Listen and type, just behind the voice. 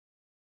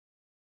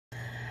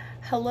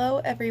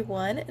Hello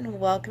everyone and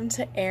welcome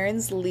to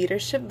Erin's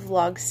Leadership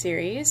Vlog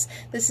series.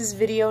 This is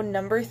video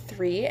number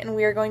 3 and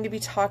we are going to be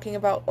talking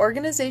about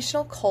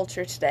organizational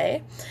culture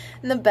today.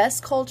 And the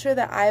best culture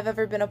that I've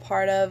ever been a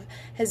part of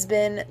has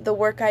been the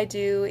work I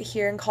do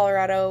here in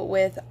Colorado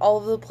with all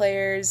of the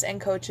players and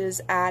coaches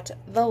at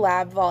the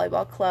Lab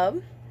Volleyball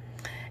Club.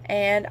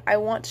 And I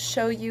want to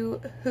show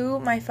you who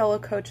my fellow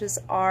coaches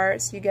are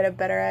so you get a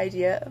better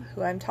idea of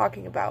who I'm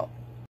talking about.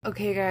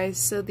 Okay guys,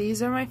 so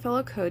these are my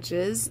fellow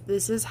coaches.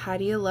 This is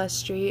Heidi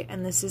Illustri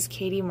and this is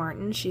Katie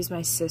Martin. She's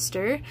my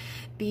sister.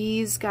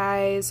 These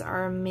guys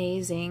are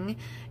amazing,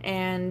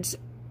 and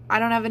I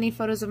don't have any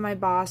photos of my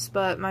boss,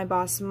 but my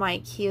boss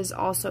Mike, he is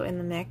also in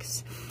the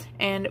mix.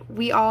 And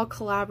we all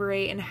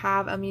collaborate and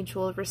have a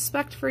mutual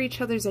respect for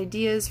each other's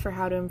ideas for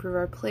how to improve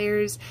our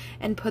players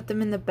and put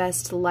them in the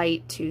best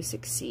light to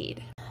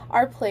succeed.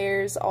 Our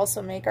players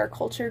also make our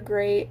culture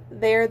great.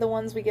 They're the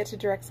ones we get to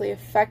directly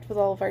affect with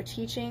all of our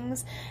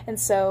teachings, and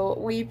so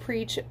we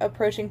preach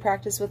approaching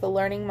practice with a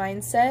learning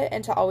mindset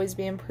and to always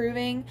be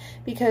improving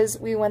because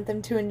we want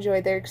them to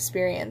enjoy their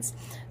experience.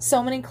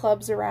 So many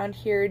clubs around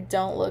here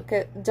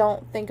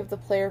don't think of the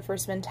player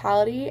first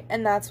mentality,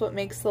 and that's what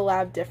makes the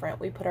Lab different.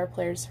 We put our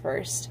players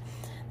first.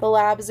 The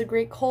Lab is a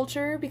great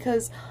culture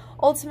because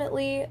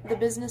ultimately the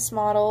business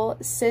model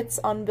sits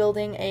on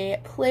building a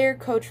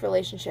player-coach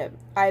relationship,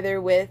 either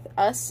with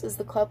us as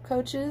the club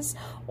coaches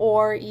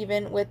or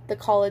even with the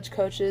college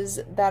coaches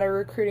that are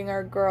recruiting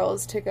our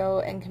girls to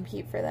go and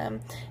compete for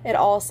them. It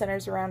all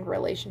centers around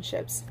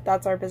relationships.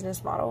 That's our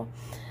business model.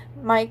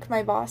 Mike,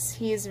 my boss,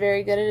 he is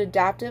very good at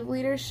adaptive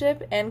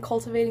leadership and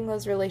cultivating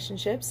those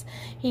relationships.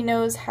 He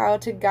knows how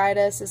to guide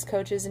us as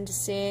coaches into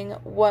seeing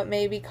what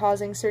may be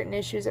causing certain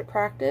issues at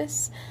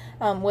practice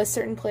with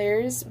certain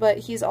players, but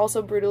he's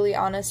also brutally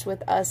honest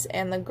with us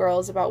and the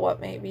girls about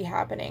what may be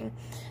happening.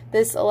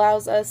 This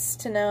allows us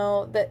to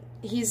know that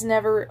he's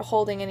never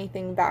holding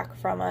anything back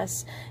from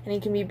us, and he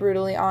can be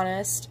brutally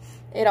honest.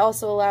 It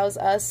also allows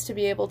us to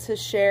be able to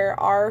share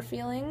our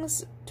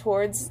feelings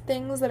towards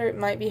things that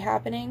might be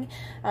happening,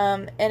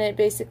 and it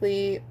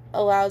basically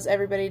allows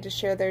everybody to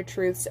share their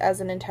truths as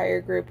an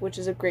entire group, which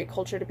is a great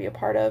culture to be a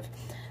part of.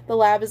 The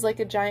Lab is like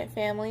a giant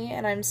family,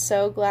 and I'm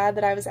so glad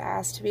that I was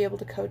asked to be able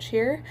to coach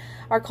here.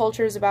 Our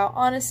culture is about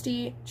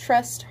honesty,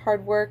 trust,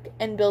 hard work,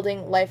 and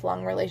building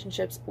lifelong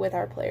relationships with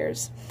our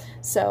players.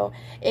 So,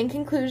 in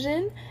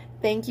conclusion,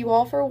 thank you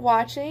all for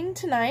watching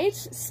tonight.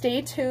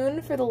 Stay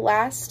tuned for the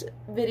last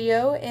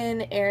video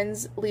in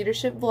Erin's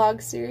Leadership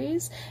Vlog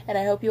series, and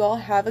I hope you all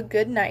have a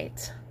good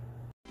night.